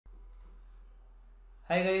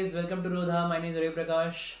Hi guys, welcome to Rodha. My name is Ravi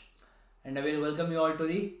Prakash and I will welcome you all to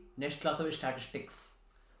the next class of statistics.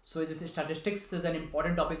 So this statistics is an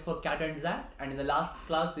important topic for CAT and XAT, and in the last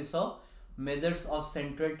class we saw measures of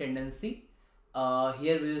central tendency.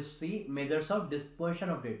 Here we will see measures of dispersion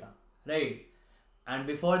of data, right? And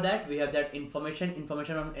before that we have that information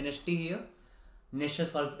on NST here,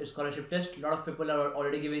 National Scholarship Test. A lot of people are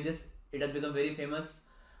already giving this. It has become very famous.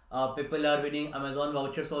 People are winning Amazon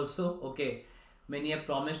vouchers also. Okay, many have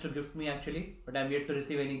promised to gift me actually, but I'm yet to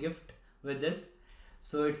receive any gift with this.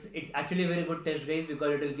 So it's actually a very good test, guys,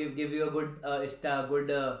 because it will give you a good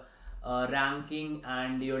ranking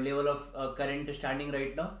and your level of current standing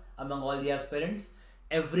right now among all the aspirants.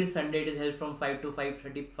 Every Sunday it is held from 5 to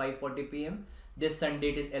 5:30, 5:40 p.m. This Sunday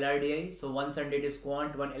it is LRDI. So one Sunday it is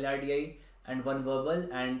quant, one LRDI, and one verbal,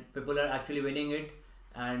 and people are actually winning it,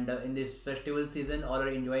 and in this festival season all are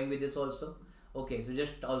enjoying with this also. Okay, so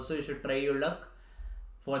just also you should try your luck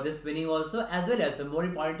for this winning also, as well as the more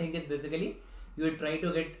important thing is basically you will try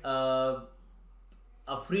to get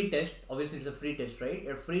a free test. Obviously it's a free test, right?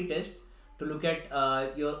 A free test to look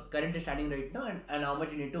at your current standing right now, and how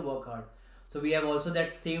much you need to work hard. So we have also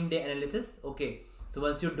that same day analysis. Okay, so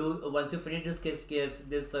once you finish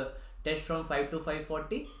this test from 5 to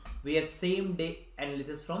 5:40, we have same day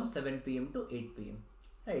analysis from 7 p.m. to 8 p.m.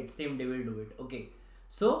 right? Same day we'll do it. Okay,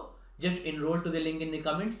 so just enroll to the link in the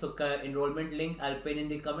comments. So enrollment link I'll pin in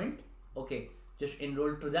the comment. Okay, just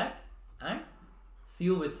enroll to that and see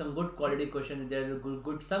you with some good quality questions. There's a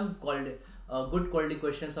good quality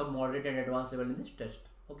questions of moderate and advanced level in this test.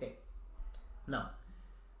 Okay, now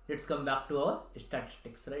let's come back to our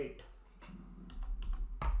statistics, right?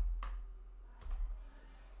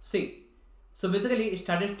 See, so basically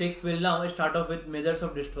statistics will now start off with measures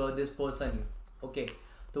of dispersion here. Okay,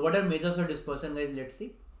 so what are measures of dispersion, guys? Let's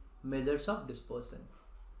see. Measures of dispersion.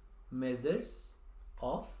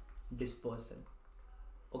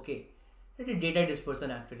 Okay, it is data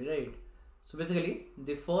dispersion actually, right? So basically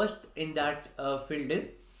the first in that field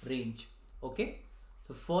is range. Okay,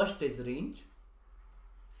 so first is range,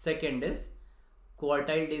 second is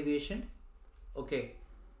quartile deviation. Okay,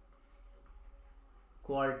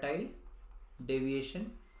 quartile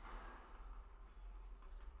deviation,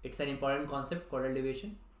 it's an important concept, quartile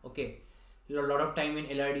deviation. Okay, a lot of time in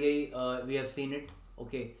LRDI we have seen it.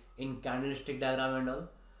 Okay, in candlestick diagram and all.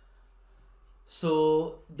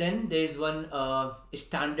 So then there is one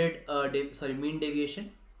standard mean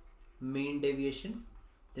deviation.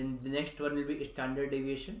 Then the next one will be standard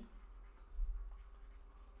deviation.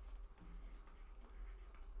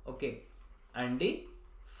 Okay, and the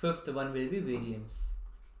fifth one will be variance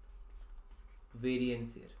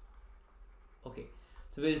here. Okay,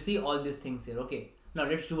 so we'll see all these things here. Okay, now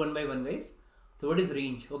let's do one by one, guys. So what is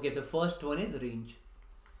range? Okay, so first one is range.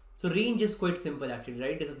 So range is quite simple actually,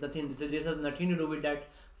 right? This has nothing to do with that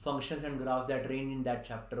functions and graph that range in that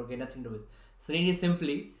chapter. Okay, nothing to do with. So range is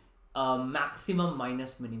simply maximum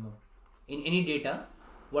minus minimum. In any data,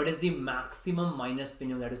 what is the maximum minus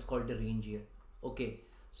minimum? That is called the range here. Okay,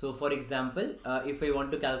 so for example, if I want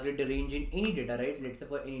to calculate the range in any data, right? Let's say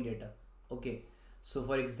for any data. Okay, so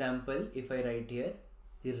for example, if I write here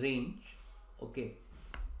the range, okay,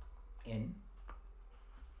 n,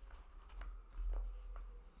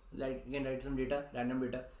 like you can write some data, random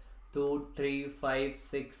data, 2, 3, 5,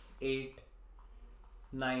 6, 8,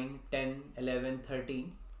 9, 10, 11,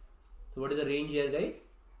 13. So what is the range here, guys?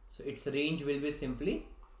 So its range will be simply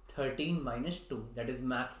 13 minus 2, that is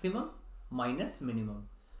maximum minus minimum,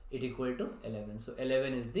 it equal to 11. So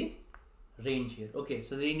 11 is the range here. Okay,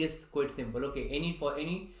 so the range is quite simple. Okay, for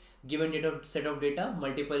any given set of data,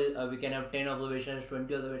 multiple we can have 10 observations,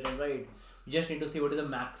 20 observations, right? We just need to see what is the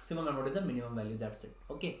maximum and what is the minimum value. That's it.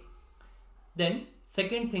 Okay, then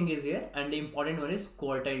second thing is here, and the important one is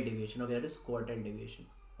quartile deviation. Okay, that is quartile deviation.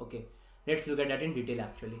 Okay, let's look at that in detail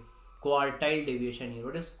actually. Quartile deviation here.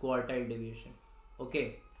 What is quartile deviation?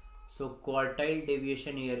 Okay, so quartile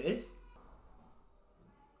deviation here is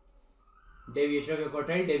deviation. Okay,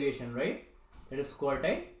 quartile deviation, right? That is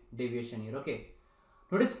quartile deviation here. Okay,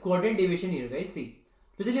 notice quartile deviation here, guys. See,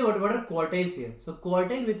 basically what are quartiles here? So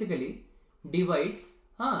quartile basically divides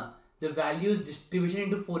the values distribution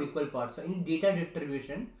into 4 equal parts. So in data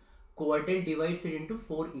distribution, quartile divides it into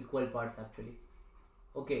 4 equal parts actually.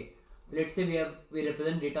 Okay, let's say we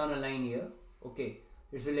represent data on a line here. Okay,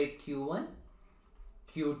 it's like Q1,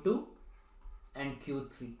 Q2 and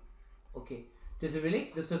Q3. Okay, this is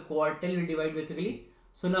really this quartile will divide basically.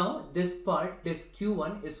 So now this part, this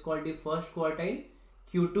Q1 is called the first quartile,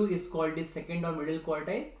 Q2 is called the second or middle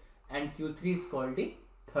quartile, and Q3 is called the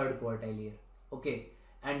third quartile here. Okay,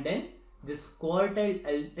 and then this quartile,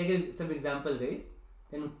 I'll take some example, guys.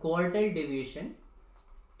 then quartile deviation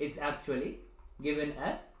is actually given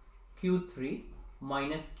as Q3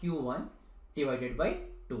 minus Q1 divided by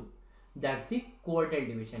 2. That's the quartile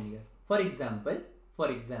deviation here. For example,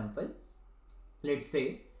 let's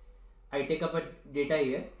say I take up a data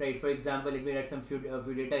here, right? For example, let me write some few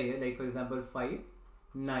data here, like for example 5,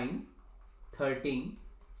 9, 13,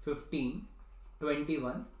 15,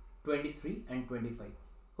 21, 23 and 25.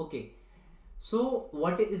 Okay. So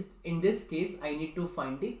what is, in this case, I need to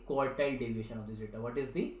find the quartile deviation of this data. What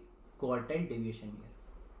is the quartile deviation here?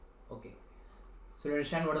 Okay. So to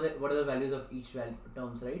understand what are the values of each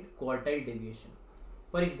terms, right? Quartile deviation.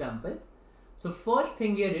 For example, so first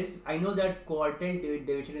thing here is, I know that quartile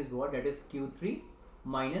deviation is what? That is Q3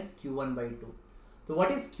 minus Q1 by 2. So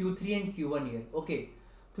what is Q3 and Q1 here? Okay.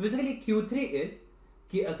 So basically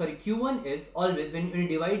Q1 is always, when you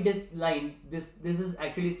divide this line, this is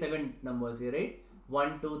actually 7 numbers here, right?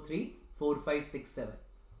 1, 2, 3, 4, 5, 6, 7.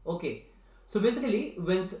 Okay. So basically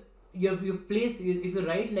when you place, if you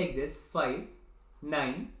write like this, 5,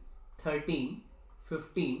 9, 13,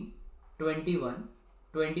 15, 21,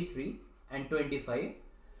 23 and 25.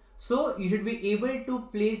 So you should be able to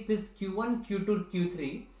place this Q1, Q2,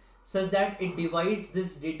 Q3 such that it divides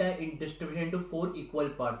this data in distribution into 4 equal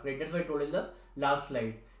parts, right? That's what I told in the last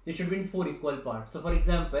slide. It should be in 4 equal parts. So for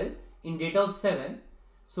example, in data of 7,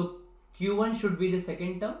 so Q1 should be the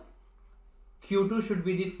second term, Q2 should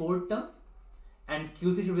be the fourth term, and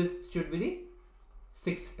Q3 should be the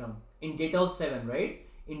sixth term. In data of 7, right?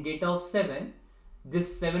 In data of 7,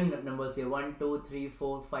 this 7 numbers here, 1, 2, 3,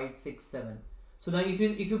 4, 5, 6, 7. So now if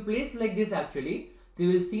you place like this, actually,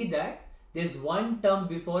 you will see that there's one term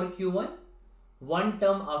before Q1, one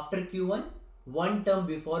term after Q1, one term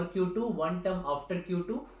before Q2, one term after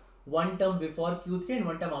Q2, one term before Q3 and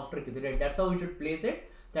one term after Q3, right? That's how we should place it.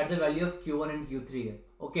 That's the value of Q1 and Q3 here.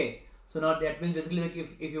 Okay. So now that means basically, like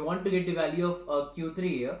if you want to get the value of Q3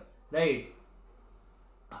 here, right?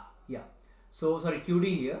 Yeah. So sorry, QD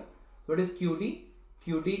here. So what is QD?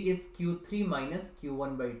 QD is Q3 minus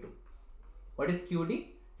Q1 by 2. What is QD?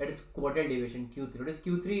 That is quartile deviation, Q3. What is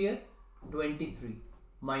Q3 here? 23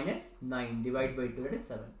 minus 9 divided by 2, that is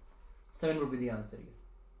 7. 7 would be the answer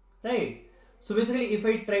here, right? So basically, if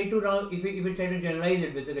I try to try to generalize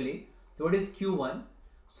it, basically, so what is Q1?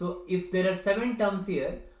 So if there are 7 terms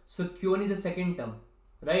here, so Q1 is the second term,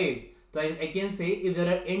 right? So I can say if there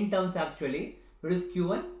are n terms, actually, what is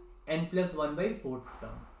Q1? N plus 1 by 4th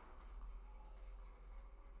term.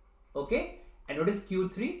 Okay, and what is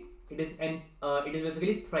Q3? It is n. It is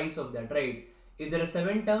basically thrice of that, right? If there are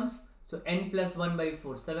 7 terms, so n plus 1 by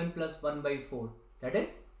 4, 7 plus 1 by 4, that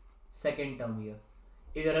is second term here.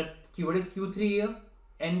 If there are what is Q3 here?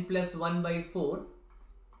 N plus 1 by 4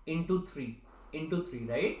 into 3,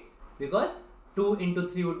 right? Because 2 into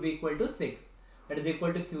 3 would be equal to 6. That is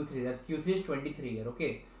equal to Q3. That's Q3 is 23 here.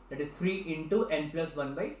 Okay, that is 3 into n plus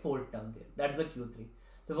 1 by 4 term there. That's the Q3.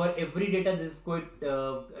 So for every data, this is quite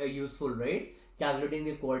useful, right? Calculating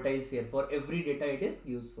the quartiles here. For every data, it is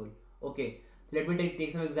useful. Okay. Let me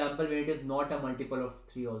take some example when it is not a multiple of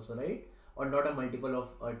 3 also, right? Or not a multiple of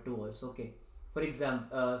 2 also. Okay. For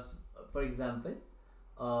example,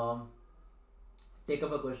 take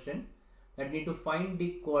up a question that need to find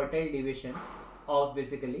the quartile deviation of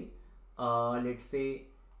basically, let's say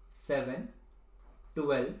 7,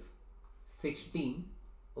 12, 16,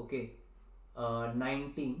 okay,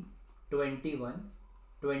 19, 21,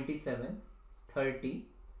 27, 30,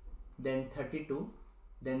 then 32,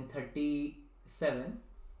 then 37,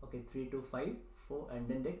 okay, 3, 2, 5, 4, and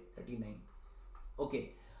then the 39.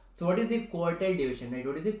 Okay, so what is the quartile deviation, right?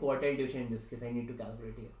 What is the quartile deviation in this case? I need to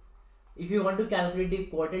calculate here. If you want to calculate the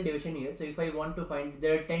quartile deviation here, so if I want to find,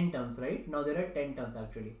 there are 10 terms, right? Now there are 10 terms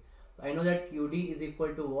actually. So I know that QD is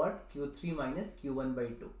equal to what? Q3 minus Q1 by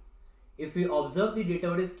 2. If we observe the data,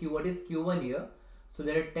 what is Q1 here? So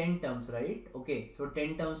there are 10 terms, right? Okay, so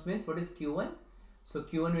 10 terms means what is Q1? So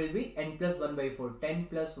Q1 will be n plus 1 by 4. 10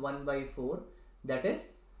 plus 1 by 4, that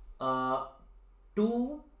is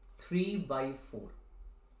 2, 3 by 4.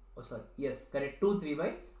 Oh, sorry. Yes, correct. 2, 3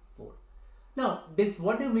 by 4. Now, this,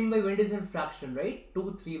 what do you mean by when it is in fraction, right?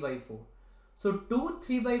 2, 3 by 4. So 2,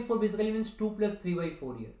 3 by 4 basically means 2 plus 3 by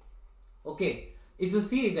 4 here. Okay. If you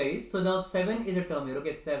see, guys, so now 7 is a term here.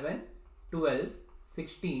 Okay, 7, 12,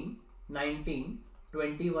 16, 19,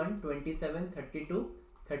 21, 27, 32,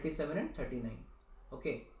 37 and 39.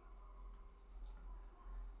 Okay.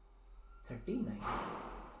 39.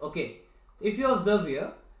 Okay. If you observe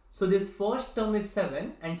here, so this first term is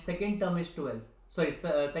 7 and second term is 12. Sorry,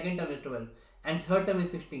 second term is 12 and third term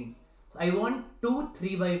is 16. So I want 2,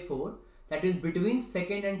 3 by 4, that is between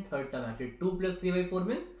second and third term actually. 2 plus 3 by 4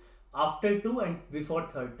 means after 2 and before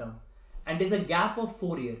third term. And there's a gap of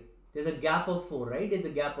 4 here. There's a gap of 4, right? There's a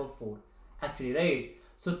gap of 4 actually, right?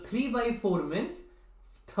 So 3 by 4 means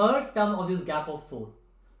third term of this gap of 4.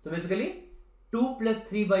 So basically 2 plus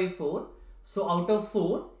 3 by 4. So out of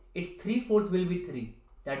 4, its 3/4 will be 3.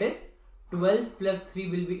 That is 12 plus 3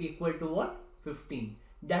 will be equal to what? 15.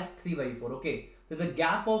 That's 3 by 4. Okay. There's a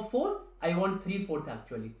gap of 4. I want 3/4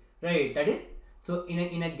 actually. Right. That is, so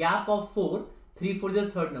in a gap of 4, 3/4 is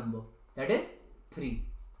the third number. That is 3.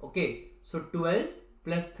 Okay. So 12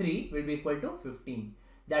 plus 3 will be equal to 15.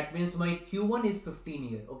 That means my Q1 is 15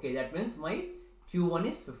 here. Okay. That means my Q1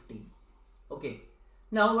 is 15. Okay.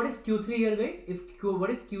 Now what is Q3 here, guys? What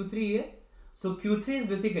is Q3 here? So Q3 is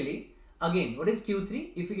basically, again, what is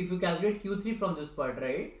Q3? If you calculate Q3 from this part,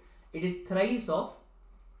 right, it is thrice of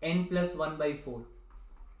n plus 1 by 4.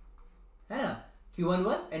 Yeah. Q1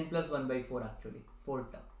 was n plus 1 by 4 actually,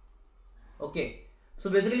 fourth term. Okay. So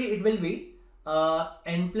basically it will be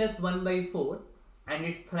n plus 1 by 4 and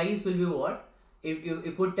its thrice will be what? If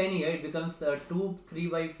you put 10 here, it becomes 2, 3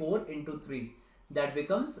 by 4 into 3. That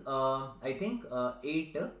becomes, I think,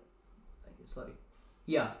 8, sorry.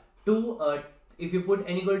 Yeah, 2, if you put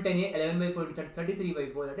n equal to 10 here, 11 by 4, 33 by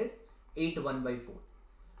 4, that is 8, 1 by 4.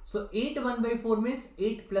 So 8, 1 by 4 means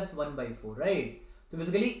 8 plus 1 by 4, right? So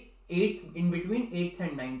basically 8 in between 8th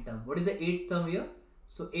and 9th term. What is the 8th term here?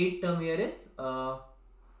 So 8th term here is 4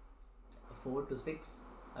 to 6.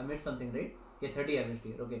 I made something, right? Yeah, 30 I missed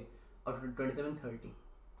here. Okay. After 27, 30.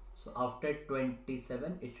 So after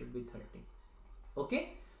 27, it should be 30.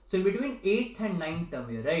 Okay. So in between 8th and 9th term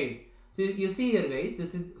here, right? So you see here, guys,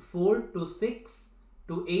 this is 4 to 6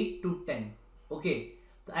 to 8 to 10. Okay.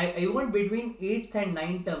 So I want between 8th and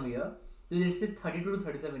 9th term here. So let's say 32 to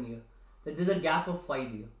 37 here. So there's a gap of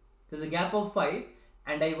 5 here. There's a gap of 5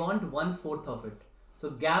 and I want 1/4 of it. So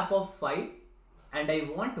gap of 5 and I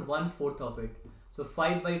want 1/4 of it. So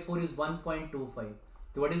 5 by 4 is 1.25.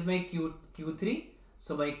 So what is my Q3?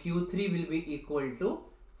 So my Q3 will be equal to,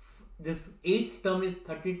 this 8th term is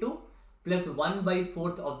 32 plus 1 by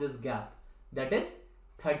 4th of this gap. That is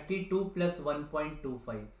 32 plus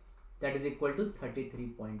 1.25. That is equal to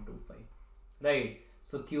 33.25. Right.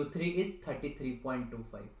 So Q3 is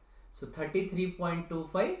 33.25. So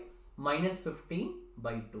 33.25 minus 15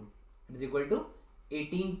 by 2. It is equal to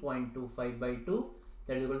 18.25 by 2.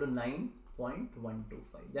 That is equal to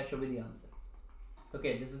 9.125. That should be the answer.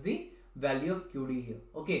 Okay, this is the value of QD here.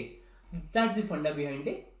 Okay, that's the funda behind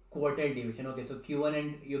a quartile deviation. Okay, so Q1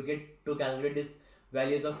 and you get to calculate this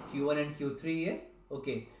values of Q1 and Q3 here.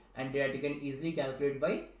 Okay, and that you can easily calculate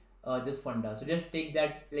by this funda. So just take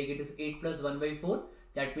that, like it is 8 plus 1 by 4.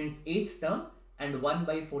 That means 8th term and 1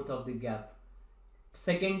 by 4th of the gap.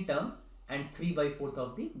 Second term and 3 by 4th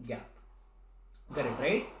of the gap. Correct,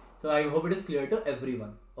 right? So I hope it is clear to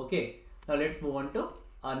everyone. Okay, now let's move on to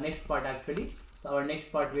our next part actually. So our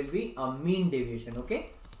next part will be a mean deviation. Okay,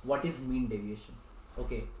 what is mean deviation?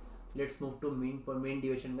 Okay, let's move to mean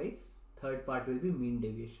deviation, guys. Third part will be mean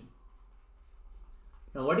deviation.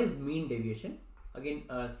 Now what is mean deviation? Again,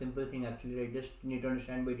 a simple thing actually, right? Just need to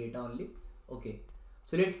understand by data only. Okay,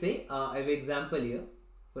 so let's say I have an example here.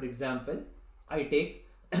 For example, I take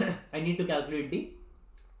I need to calculate the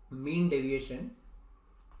mean deviation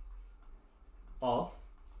of,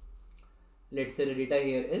 let's say the data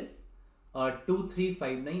here is 2, 3,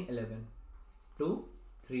 5, 9, 11. 2,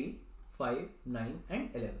 3, 5, 9 and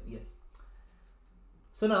 11. Yes.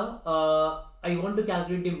 So now I want to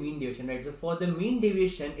calculate the mean deviation, right? So for the mean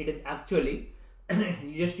deviation, it is actually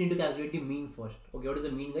you just need to calculate the mean first. Okay, what is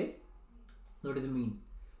the mean, guys? What is the mean?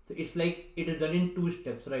 So it's like it is done in 2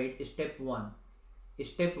 steps, right? Step 1.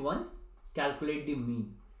 Step 1, calculate the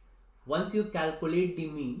mean. Once you calculate the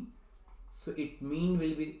mean, so mean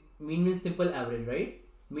means simple average, right?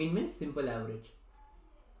 Mean means simple average.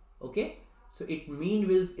 Okay, so mean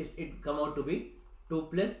will come out to be 2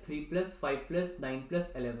 plus 3 plus 5 plus 9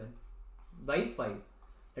 plus 11 by 5.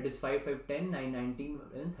 That is 5, 5, 10, 9, 19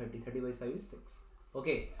 and 30. 30 by 5 is 6.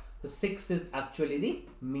 Okay, so 6 is actually the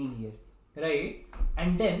mean here, right?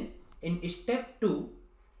 And then in step 2,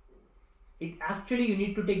 it actually you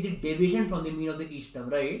need to take the deviation from the mean of the each term,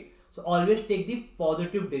 right? So always take the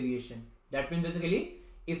positive deviation. That means basically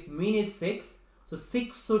if mean is 6, so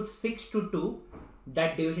 6 to 2,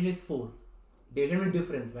 that deviation is 4. Deviation means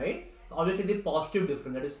difference, right? So always take the positive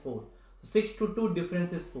difference, that is 4. So 6 to 2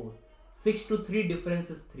 difference is 4. 6 to 3 difference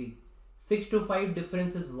is 3. 6 to 5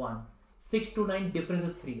 difference is 1. 6 to 9 difference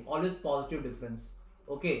is 3. Always positive difference.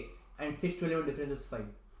 Okay. And 6 to 11 difference is 5.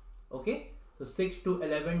 Okay. So 6 to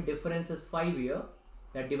 11 difference is 5 here.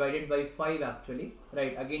 That divided by 5 actually.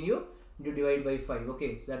 Right. Again you divide by 5.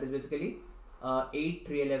 Okay. So that is basically 8,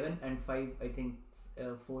 3, 11 and 5, I think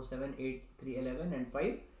 4, 7, 8, 3, 11 and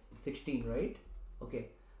 5, 16, right? Okay,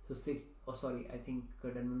 so 6, oh sorry, I think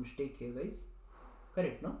done a mistake here guys.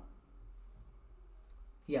 Correct, no?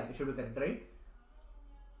 Yeah, it should be correct, right?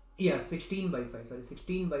 Yeah, 16 by 5, sorry,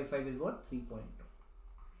 16 by 5 is what? 3.2.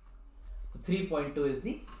 3.2 is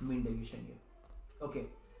the mean deviation here. Okay,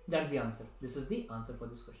 that's the answer. This is the answer for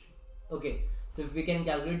this question. Okay, so if we can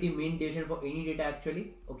calculate the mean deviation for any data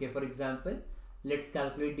actually, okay, for example, let's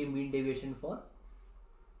calculate the mean deviation for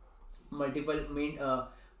multiple mean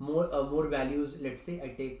more values. Let's say I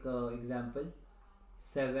take example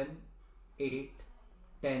 7, 8,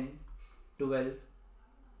 10, 12,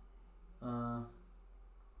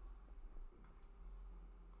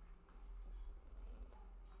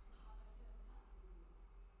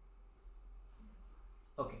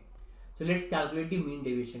 okay, so let's calculate the mean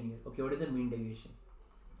deviation here. Okay, what is the mean deviation?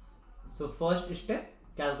 So first step,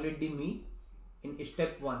 calculate the mean. In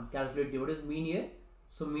step 1, calculate the what is mean here.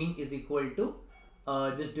 So mean is equal to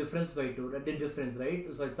this difference by 2, the difference, right?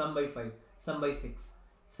 So sum by 5, sum by 6,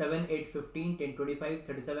 7, 8, 15, 10, 25,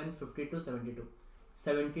 37, 52, 72.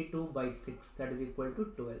 72 by 6, that is equal to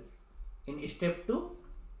 12. In step 2,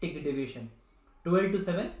 take the deviation. 12 to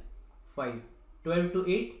 7, 5. 12 to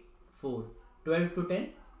 8, 4. 12 to 10,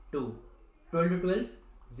 2. 12 to 12,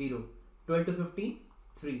 0. 12 to 15,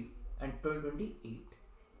 3. And 12 to 28.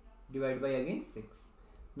 Divide by again 6.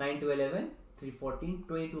 9 to 11, 3, 14,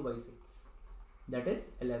 22 by 6. That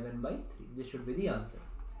is 11 by 3. This should be the answer.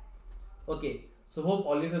 Okay. So hope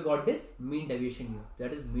all of you got this mean deviation here.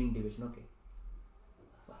 That is mean deviation. Okay.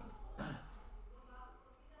 Fine.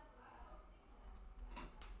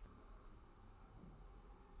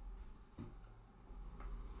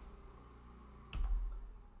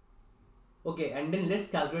 Okay, and then let's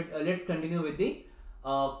calculate. Let's continue with the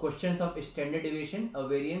questions of standard deviation,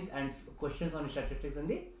 variance, and questions on statistics in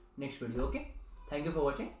the next video. Okay. Thank you for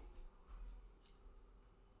watching.